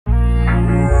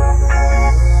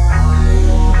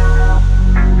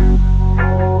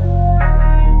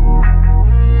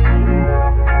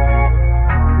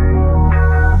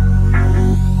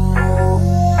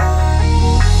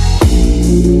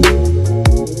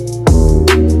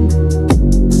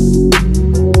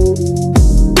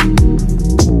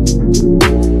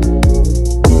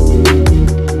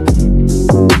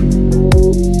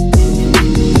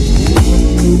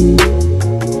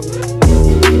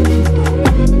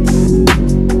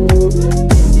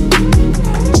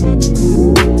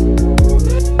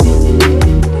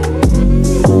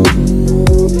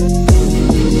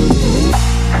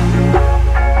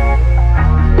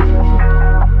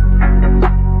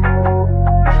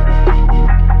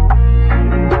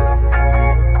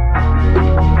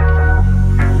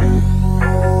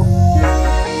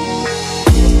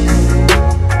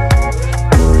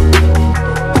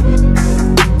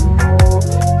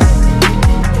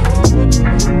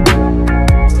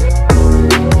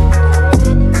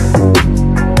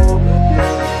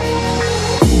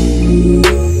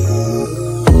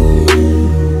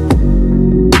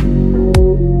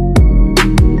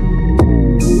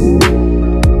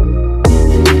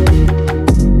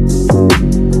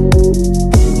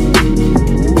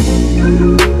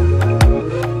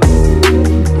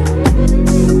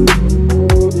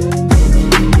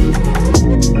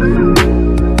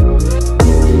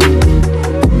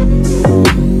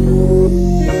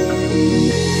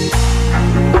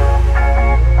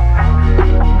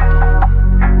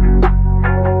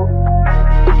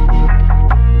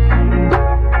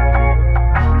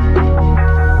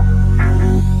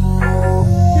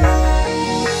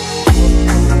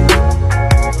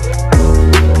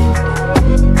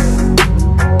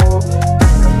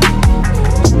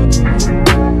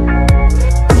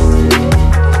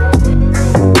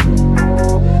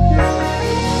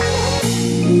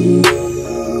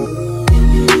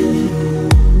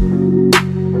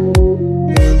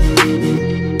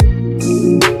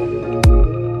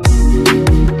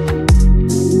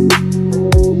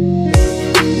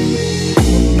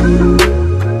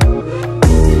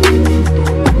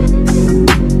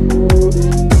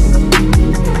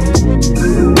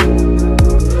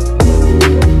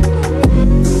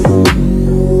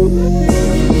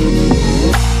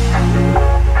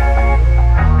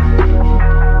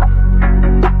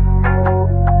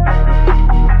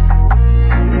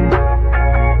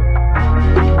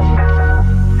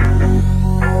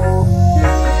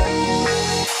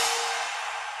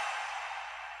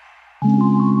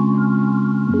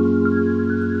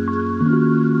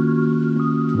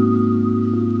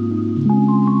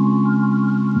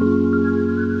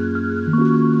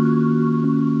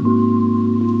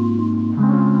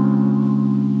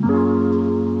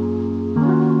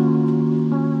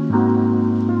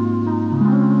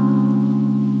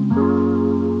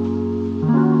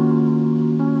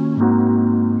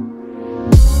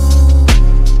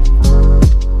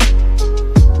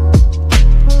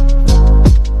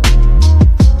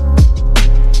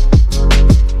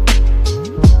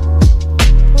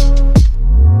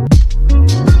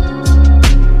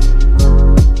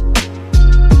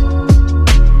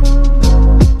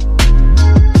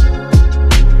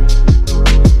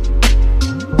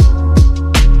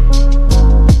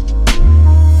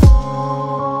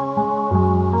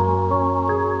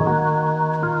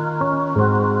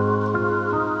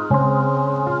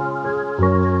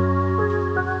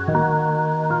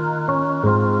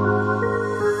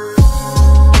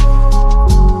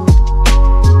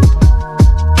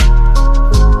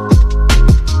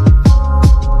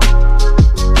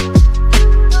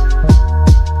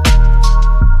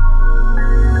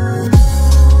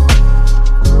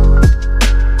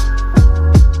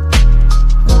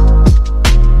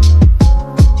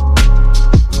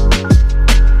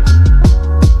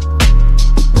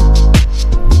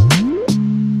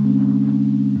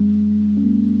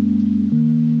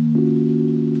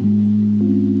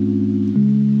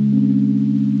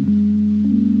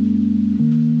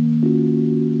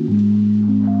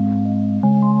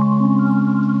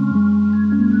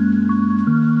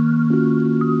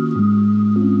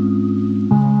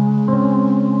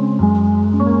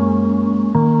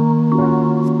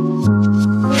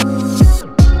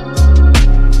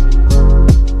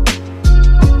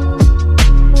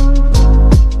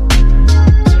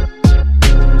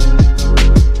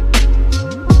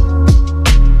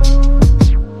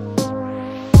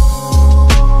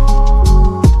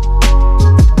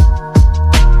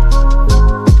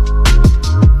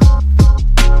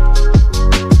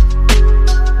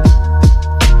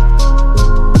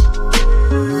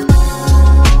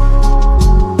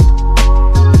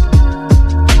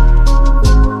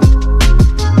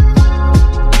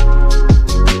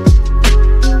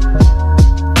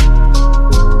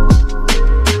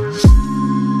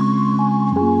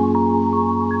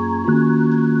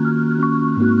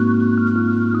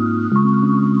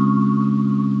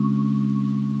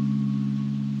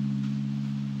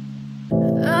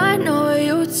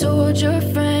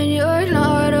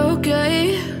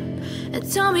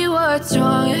Tell me what's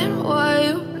wrong and why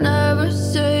you never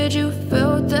said you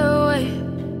felt that way.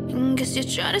 And guess you're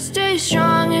trying to stay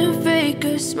strong and fake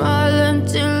a smile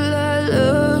until I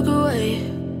look away.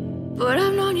 But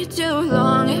I've known you too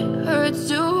long, it hurts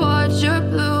to watch your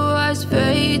blue eyes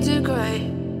fade to gray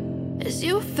as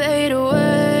you fade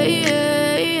away,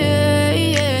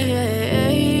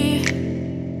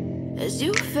 as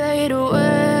you fade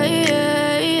away.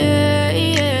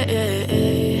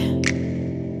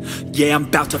 Yeah, I'm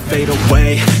about to fade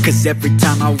away, cause every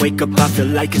time I wake up I feel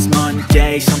like it's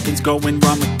Monday. Something's going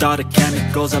wrong with all the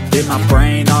chemicals up in my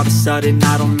brain. All of a sudden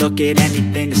I don't look at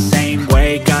anything the same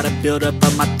way. Gotta build up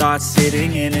of my thoughts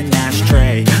sitting in an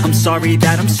ashtray. I'm sorry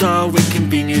that I'm so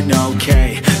inconvenient,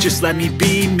 okay. Just let me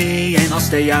be me and I'll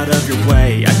stay out of your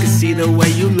way. I can see the way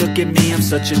you look at me, I'm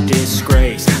such a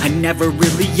disgrace. I never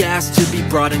really asked to be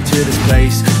brought into this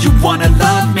place. You wanna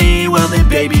love me? Well then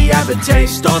baby I have a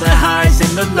taste. All the highs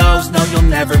and the lows, no you'll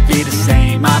never be the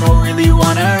same. I don't really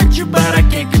wanna hurt you but I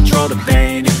can't control the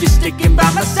pain. If you're sticking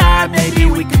by my side maybe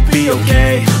we could be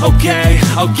okay.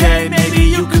 Okay, maybe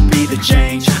you could be the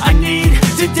change I need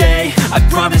today. I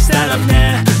promise that I've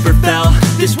never felt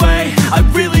this way. I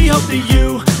really hope that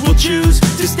you will choose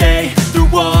to stay through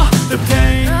all the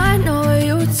pain. I know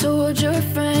you told your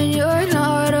friend you're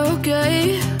not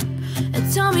okay.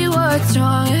 And tell me what's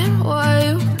wrong and why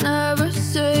you never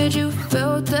said you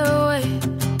felt that way.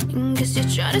 And guess you're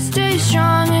trying to stay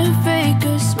strong and fake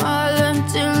a smile